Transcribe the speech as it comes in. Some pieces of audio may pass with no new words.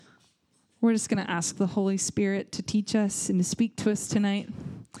We're just going to ask the Holy Spirit to teach us and to speak to us tonight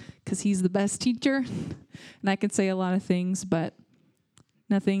because he's the best teacher. And I could say a lot of things, but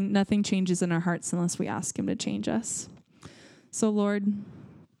nothing changes in our hearts unless we ask him to change us. So, Lord,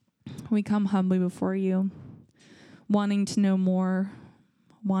 we come humbly before you, wanting to know more,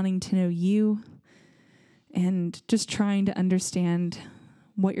 wanting to know you, and just trying to understand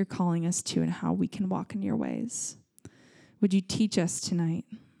what you're calling us to and how we can walk in your ways. Would you teach us tonight?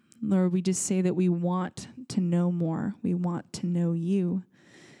 Lord, we just say that we want to know more. We want to know you.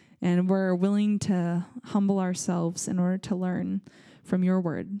 And we're willing to humble ourselves in order to learn from your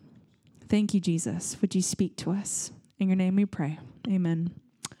word. Thank you, Jesus. Would you speak to us? In your name we pray. Amen.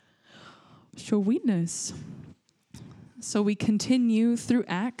 Show witness. So we continue through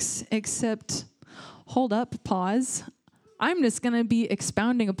Acts, except hold up, pause. I'm just going to be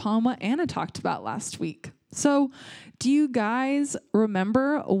expounding upon what Anna talked about last week. So do you guys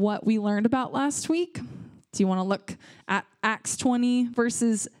remember what we learned about last week? Do you want to look at Acts 20,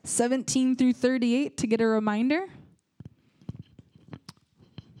 verses 17 through 38 to get a reminder?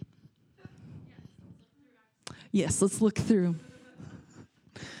 Yes, let's look through.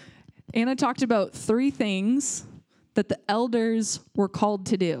 Anna talked about 3 things that the elders were called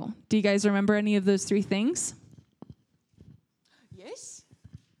to do. Do you guys remember any of those 3 things? Yes.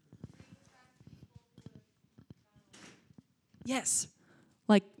 Yes.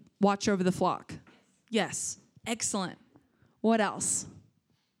 Like watch over the flock. Yes. Excellent. What else?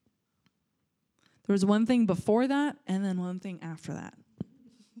 There was one thing before that and then one thing after that.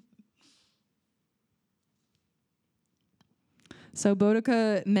 So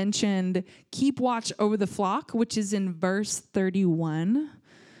Boudica mentioned keep watch over the flock, which is in verse 31,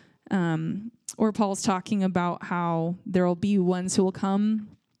 where Paul's talking about how there will be ones who will come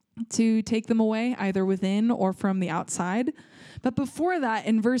to take them away, either within or from the outside. But before that,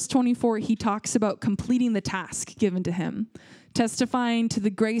 in verse 24, he talks about completing the task given to him, testifying to the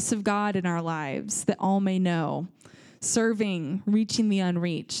grace of God in our lives that all may know, serving, reaching the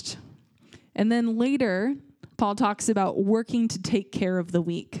unreached. And then later, Paul talks about working to take care of the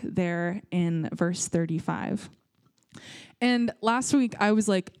weak there in verse 35. And last week I was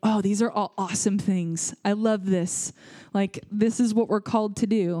like, oh, these are all awesome things. I love this. Like, this is what we're called to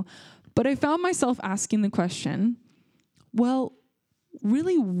do. But I found myself asking the question, well,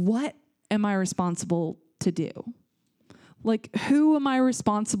 really, what am I responsible to do? Like, who am I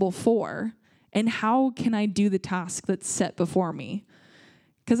responsible for? And how can I do the task that's set before me?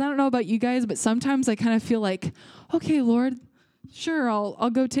 Because I don't know about you guys, but sometimes I kind of feel like, okay, Lord, sure, I'll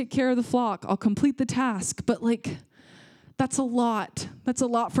go take care of the flock. I'll complete the task. But like, that's a lot. That's a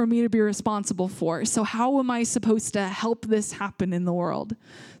lot for me to be responsible for. So how am I supposed to help this happen in the world?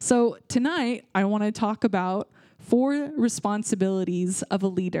 So tonight, I want to talk about 4 responsibilities of a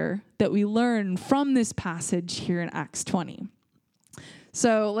leader that we learn from this passage here in Acts 20.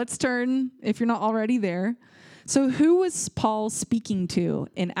 So let's turn, if you're not already there. So who was Paul speaking to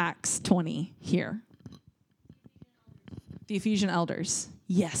in Acts 20 here? The Ephesian elders.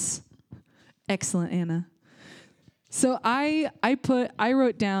 Yes. Excellent, Anna. So I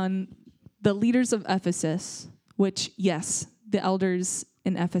wrote down the leaders of Ephesus, which, yes, the elders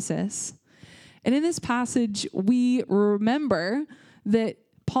in Ephesus. And in this passage, we remember that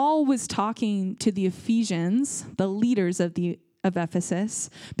Paul was talking to the Ephesians, the leaders of Ephesus,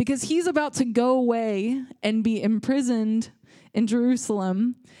 because he's about to go away and be imprisoned in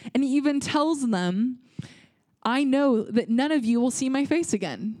Jerusalem. And he even tells them, I know that none of you will see my face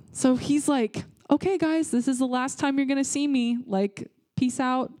again. So he's like, okay, guys, this is the last time you're going to see me. Like, peace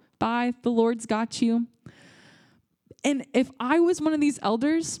out. Bye. The Lord's got you. And if I was one of these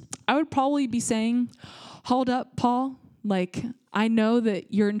elders, I would probably be saying, hold up, Paul. Like, I know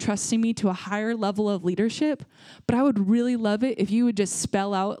that you're entrusting me to a higher level of leadership, but I would really love it if you would just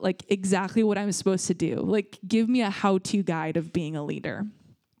spell out like exactly what I'm supposed to do. Like, give me a how-to guide of being a leader.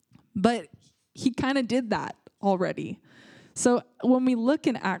 But he kind of did that already. So when we look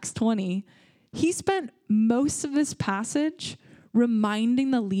in Acts 20, he spent most of this passage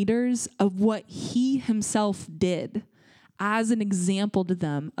reminding the leaders of what he himself did as an example to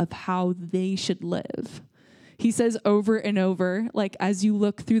them of how they should live. He says over and over, like as you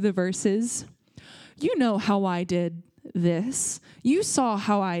look through the verses, you know how I did this. You saw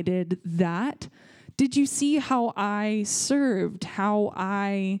how I did that. Did you see how I served, how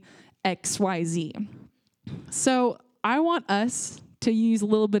I XYZ? So I want us to use a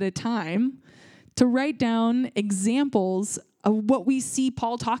little bit of time to write down examples of what we see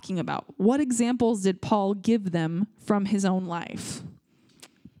Paul talking about. What examples did Paul give them from his own life?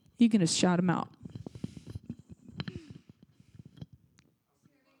 You can just shout them out.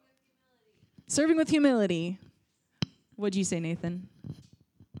 Serving with humility. What'd you say, Nathan?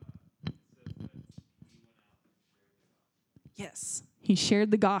 Yes. He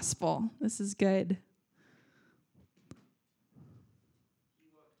shared the gospel. This is good.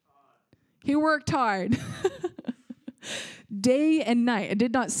 He worked hard. Day and night. I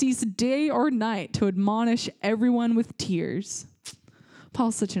did not cease day or night to admonish everyone with tears.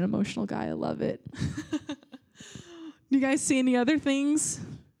 Paul's such an emotional guy. I love it. Do you guys see any other things?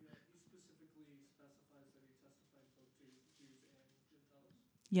 He specifically specifies that he testified both to Jews and Gentiles.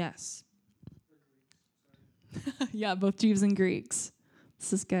 Yes. Or Greeks, sorry. Yeah, both Jews and Greeks.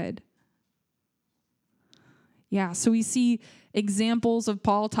 This is good. Yeah, so we see examples of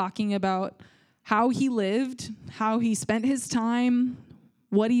Paul talking about how he lived, how he spent his time,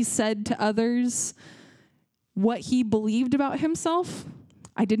 what he said to others, what he believed about himself.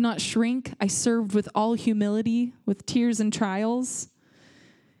 I did not shrink. I served with all humility, with tears and trials.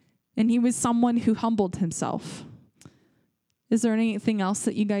 And he was someone who humbled himself. Is there anything else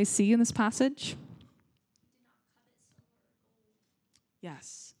that you guys see in this passage?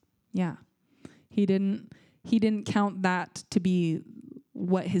 Yes. Yeah. He didn't count that to be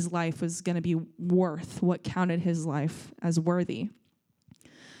what his life was going to be worth, what counted his life as worthy.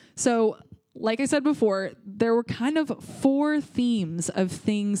 So, like I said before, there were kind of 4 themes of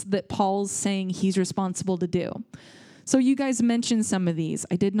things that Paul's saying he's responsible to do. So you guys mentioned some of these.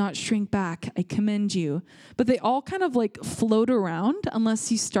 I did not shrink back. I commend you. But they all kind of like float around unless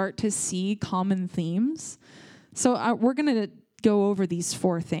you start to see common themes. So we're going to go over these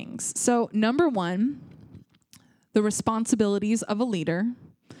 4 things. So number 1, the responsibilities of a leader,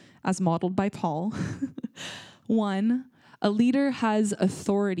 as modeled by Paul. 1, a leader has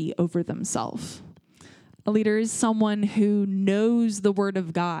authority over themselves. A leader is someone who knows the word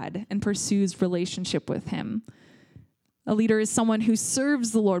of God and pursues relationship with him. A leader is someone who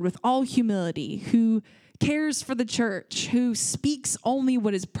serves the Lord with all humility, who cares for the church, who speaks only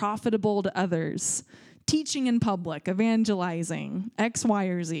what is profitable to others, teaching in public, evangelizing, X, Y,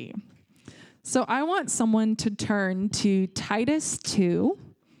 or Z. So I want someone to turn to Titus 2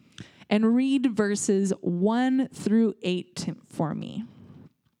 and read verses 1 through 8 for me.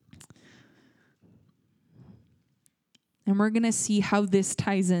 And we're going to see how this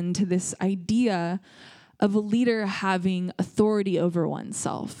ties into this idea of a leader having authority over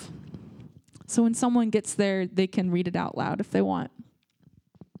oneself. So when someone gets there, they can read it out loud if they want.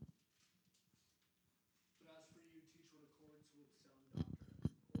 But as for you, teach what accords with sound doctrine.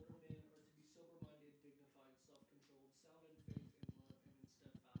 Older men are to be sober-minded, dignified, self-controlled, sound in faith, in love,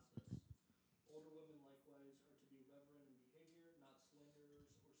 and in steadfastness. Older women likewise are to be reverent in behavior, not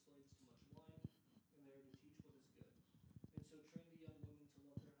slanderers or slaves to much wine, and they are to teach what is good. And so train the young women to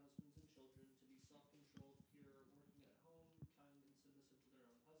love their husbands and children, to be self-controlled, pure, working at home, kind and submissive to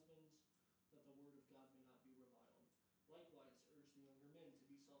their own husbands, that the word of God may not be reviled. Likewise, urge the younger men to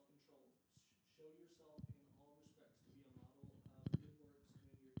be self-controlled. Show yourself in all respects to be a model of good works, and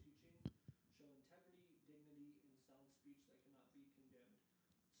in your teaching, show integrity, dignity, and sound speech that cannot be condemned,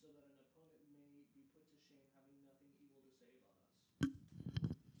 so that an opponent may be put to shame, having nothing evil to say about us.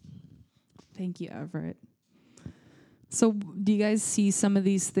 Thank you, Everett. So do you guys see some of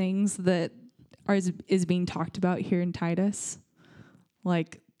these things that is being talked about here in Titus?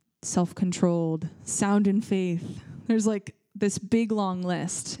 Like self-controlled, sound in faith. There's like this big long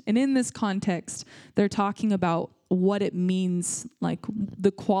list. And in this context, they're talking about what it means, like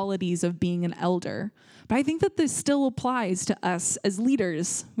the qualities of being an elder. But I think that this still applies to us as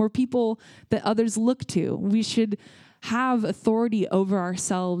leaders. We're people that others look to. We should have authority over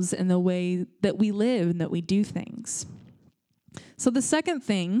ourselves in the way that we live and that we do things. So the second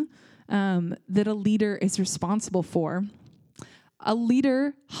thing that a leader is responsible for, a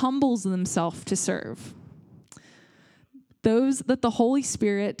leader humbles themselves to serve. Those that the Holy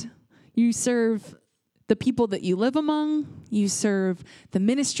Spirit, you serve the people that you live among, you serve the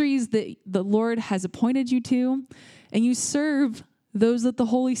ministries that the Lord has appointed you to, and you serve those that the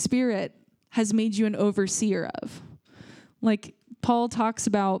Holy Spirit has made you an overseer of. Like Paul talks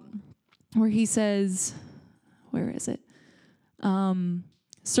about where he says, where is it?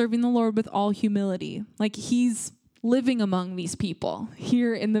 Serving the Lord with all humility. Like he's living among these people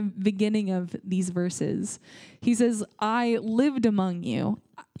here in the beginning of these verses. He says, I lived among you.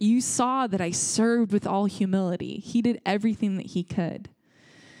 You saw that I served with all humility. He did everything that he could.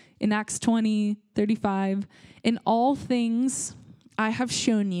 In Acts 20:35, in all things I have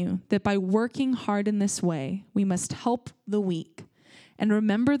shown you that by working hard in this way, we must help the weak and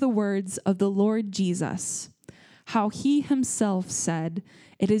remember the words of the Lord Jesus, how he himself said,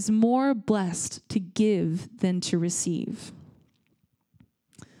 it is more blessed to give than to receive.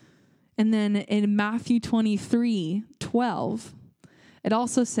 And then in Matthew 23:12, it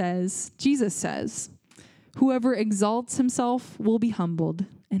also says, Jesus says, whoever exalts himself will be humbled,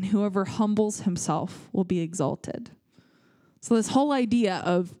 and whoever humbles himself will be exalted. So this whole idea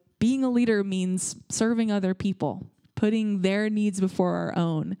of being a leader means serving other people, putting their needs before our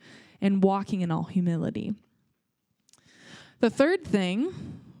own, and walking in all humility. The third thing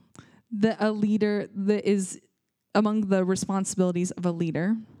that a leader, that is among the responsibilities of a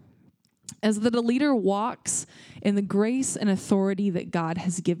leader, is that a leader walks in the grace and authority that God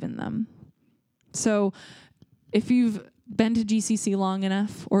has given them. So if you've been to GCC long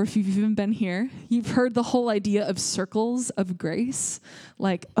enough, or if you've even been here, you've heard the whole idea of circles of grace.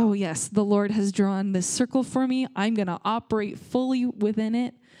 Like, oh yes, the Lord has drawn this circle for me. I'm going to operate fully within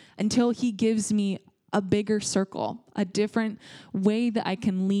it until he gives me a bigger circle, a different way that I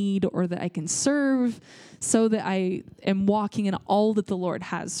can lead or that I can serve, so that I am walking in all that the Lord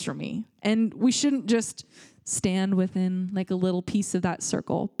has for me. And we shouldn't just stand within like a little piece of that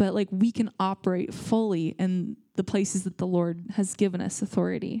circle, but like we can operate fully in the places that the Lord has given us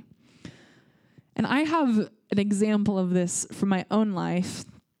authority. And I have an example of this from my own life.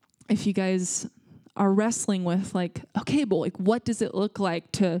 If you guys are wrestling with like, okay, but like what does it look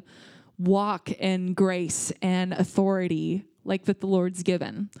like to walk in grace and authority like that the Lord's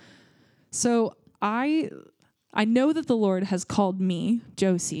given? So I know that the Lord has called me,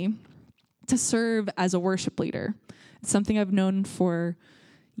 Josie, to serve as a worship leader. It's something I've known for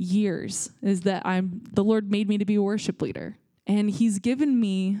years, is that the Lord made me to be a worship leader. And he's given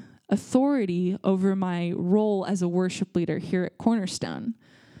me authority over my role as a worship leader here at Cornerstone.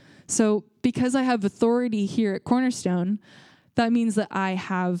 So because I have authority here at Cornerstone, that means that I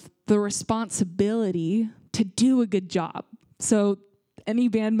have the responsibility to do a good job. So any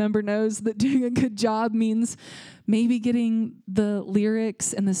band member knows that doing a good job means maybe getting the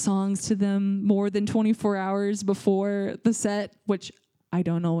lyrics and the songs to them more than 24 hours before the set, which I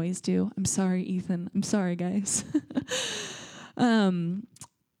don't always do. I'm sorry, Ethan. I'm sorry, guys.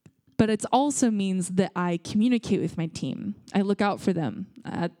 But it also means that I communicate with my team. I look out for them.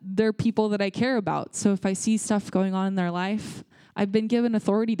 They're people that I care about. So if I see stuff going on in their life, I've been given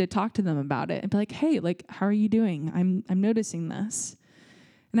authority to talk to them about it and be like, hey, like, how are you doing? I'm noticing this.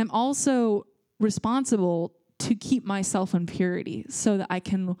 And I'm also responsible to keep myself in purity so that I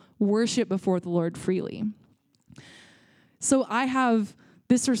can worship before the Lord freely. So I have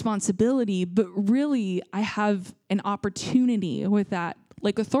this responsibility, but really I have an opportunity with that,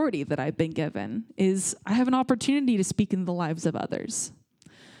 like authority that I've been given, is I have an opportunity to speak in the lives of others.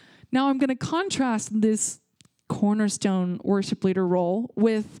 Now I'm going to contrast this Cornerstone worship leader role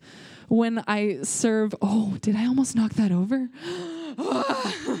with when I serve. Oh, did I almost knock that over?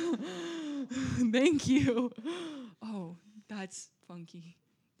 Thank you. Oh, that's funky.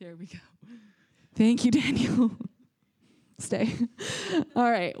 There we go. Thank you, Daniel. Stay. All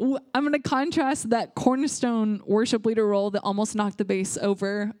right. I'm going to contrast that Cornerstone worship leader role that almost knocked the base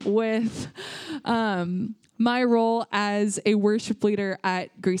over with my role as a worship leader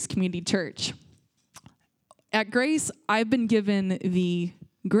at Grace Community Church. At Grace, I've been given the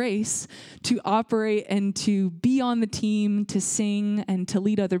grace to operate and to be on the team, to sing and to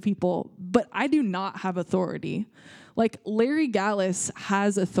lead other people, but I do not have authority. Like Larry Gallus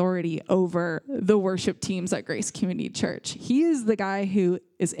has authority over the worship teams at Grace Community Church. He is the guy who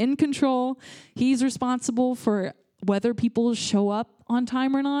is in control. He's responsible for whether people show up on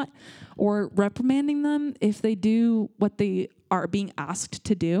time or not, or reprimanding them if they do what they are being asked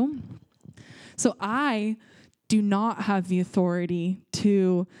to do. So I do not have the authority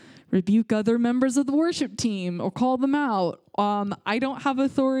to rebuke other members of the worship team or call them out. I don't have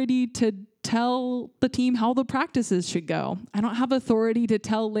authority to tell the team how the practices should go. I don't have authority to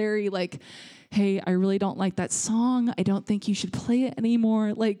tell Larry, like, hey, I really don't like that song. I don't think you should play it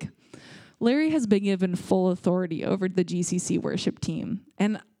anymore. Like, Larry has been given full authority over the GCC worship team,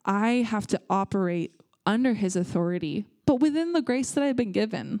 and I have to operate under his authority, but within the grace that I've been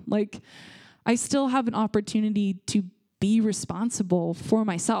given. Like, I still have an opportunity to be responsible for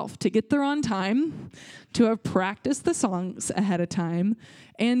myself, to get there on time, to have practiced the songs ahead of time,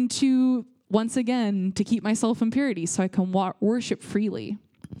 and to, once again, to keep myself in purity so I can worship freely.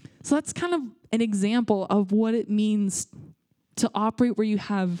 So that's kind of an example of what it means to operate where you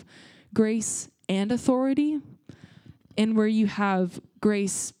have grace and authority, and where you have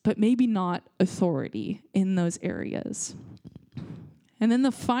grace but maybe not authority in those areas. And then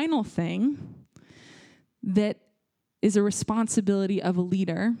the final thing that is a responsibility of a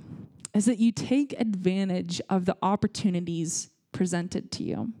leader is that you take advantage of the opportunities presented to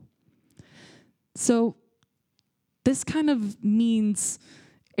you. So this kind of means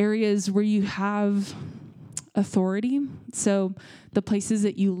areas where you have authority. So the places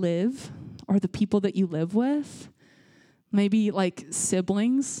that you live or the people that you live with, maybe like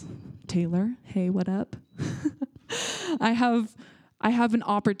siblings. Taylor, hey, what up? I have an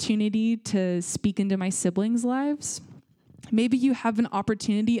opportunity to speak into my siblings' lives. Maybe you have an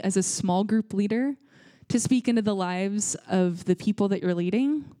opportunity as a small group leader to speak into the lives of the people that you're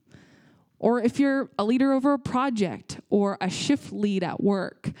leading. Or if you're a leader over a project or a shift lead at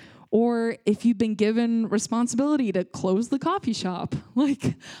work, or if you've been given responsibility to close the coffee shop,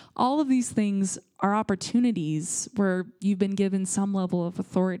 like all of these things are opportunities where you've been given some level of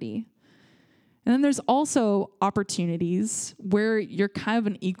authority. And then there's also opportunities where you're kind of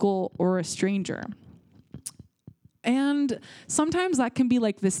an equal or a stranger. And sometimes that can be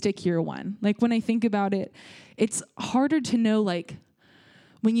like the stickier one. Like when I think about it, it's harder to know, like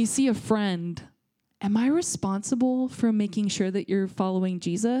when you see a friend, am I responsible for making sure that you're following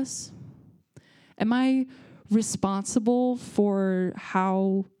Jesus? Am I responsible for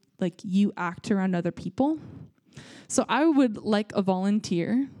how like you act around other people? So I would like a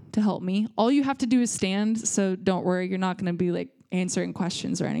volunteer to help me. All you have to do is stand, so don't worry, you're not going to be like answering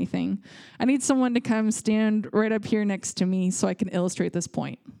questions or anything. I need someone to come stand right up here next to me so I can illustrate this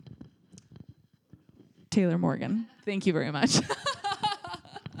point. Taylor Morgan, thank you very much.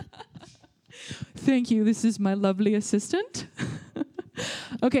 Thank you, this is my lovely assistant.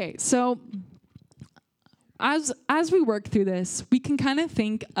 Okay, so as we work through this, we can kind of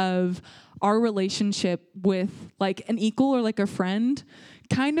think of our relationship with like an equal or like a friend,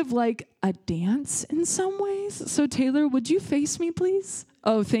 kind of like a dance in some ways. So Taylor, would you face me, please?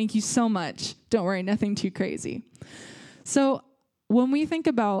 Oh, thank you so much. Don't worry, nothing too crazy. So when we think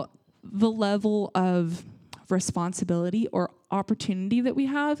about the level of responsibility or opportunity that we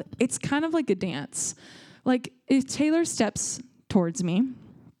have, it's kind of like a dance. Like if Taylor steps towards me,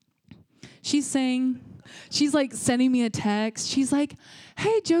 she's like sending me a text. She's like,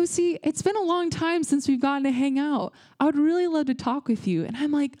 hey, Josie, it's been a long time since we've gotten to hang out. I would really love to talk with you. And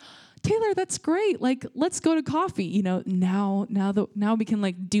I'm like, Taylor, that's great. Like, let's go to coffee. You know, now we can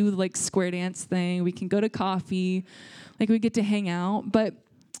like do like square dance thing. We can go to coffee. Like we get to hang out. But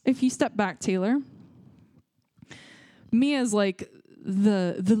if you step back, Taylor, me as like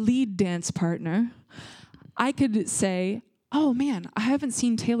the lead dance partner, I could say, oh man, I haven't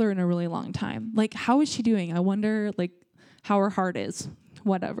seen Taylor in a really long time. Like, how is she doing? I wonder like how her heart is,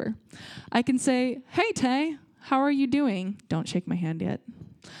 whatever. I can say, hey, Tay, how are you doing? Don't shake my hand yet.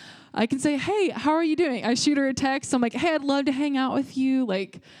 I can say, hey, how are you doing? I shoot her a text. I'm like, hey, I'd love to hang out with you.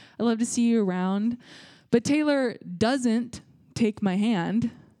 Like, I'd love to see you around. But Taylor doesn't take my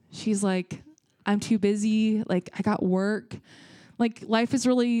hand. She's like, I'm too busy. Like, I got work. Like, life is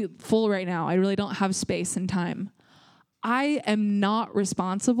really full right now. I really don't have space and time. I am not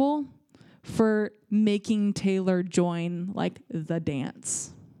responsible for making Taylor join like the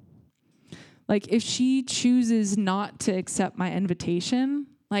dance. Like if she chooses not to accept my invitation,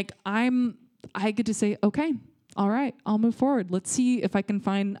 like I get to say, okay, all right, I'll move forward. Let's see if I can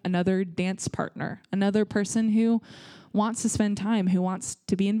find another dance partner, another person who wants to spend time, who wants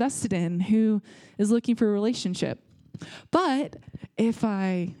to be invested in, who is looking for a relationship. But if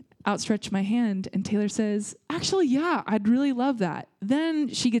I outstretch my hand and Taylor says, actually, yeah, I'd really love that, then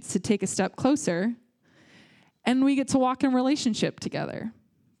she gets to take a step closer and we get to walk in a relationship together.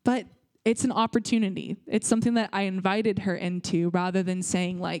 But it's an opportunity. It's something that I invited her into rather than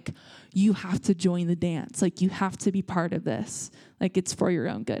saying like, you have to join the dance. Like you have to be part of this. Like it's for your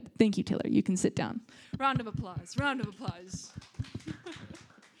own good. Thank you, Taylor. You can sit down. Round of applause. Round of applause.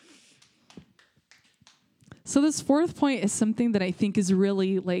 So this fourth point is something that I think is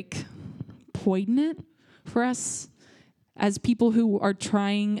really like poignant for us as people who are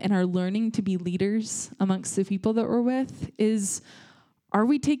trying and are learning to be leaders amongst the people that we're with is, are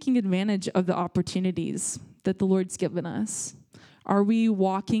we taking advantage of the opportunities that the Lord's given us? Are we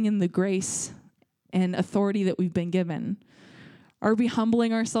walking in the grace and authority that we've been given? Are we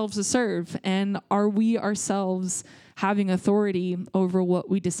humbling ourselves to serve? And are we ourselves having authority over what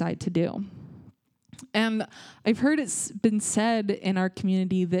we decide to do? And I've heard it's been said in our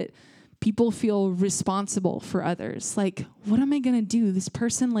community that people feel responsible for others. Like, what am I going to do? This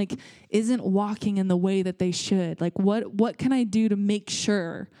person like isn't walking in the way that they should. Like, what can I do to make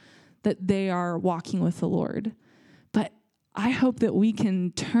sure that they are walking with the Lord? But I hope that we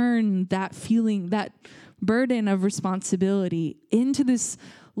can turn that feeling, that burden of responsibility into this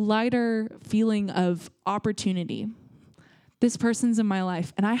lighter feeling of opportunity. This person's in my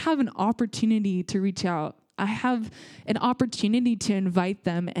life, and I have an opportunity to reach out. I have an opportunity to invite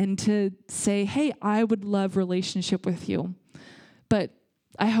them and to say, hey, I would love relationship with you. But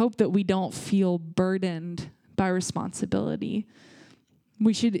I hope that we don't feel burdened by responsibility.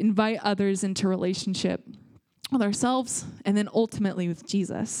 We should invite others into relationship with ourselves and then ultimately with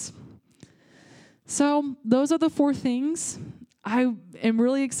Jesus. So those are the 4 things. I am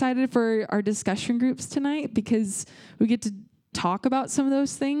really excited for our discussion groups tonight because we get to talk about some of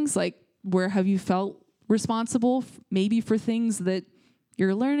those things, like where have you felt responsible, maybe for things that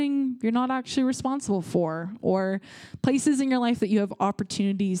you're learning you're not actually responsible for, or places in your life that you have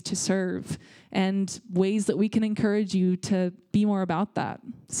opportunities to serve, and ways that we can encourage you to be more about that.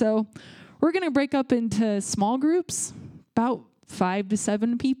 So we're going to break up into small groups, about 5 to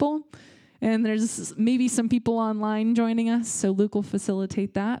 7 people. And there's maybe some people online joining us, so Luke will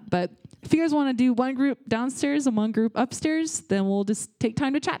facilitate that. But if you guys want to do one group downstairs and one group upstairs, then we'll just take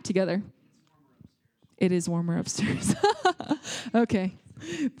time to chat together. It is warmer upstairs. Okay.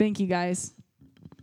 Thank you, guys.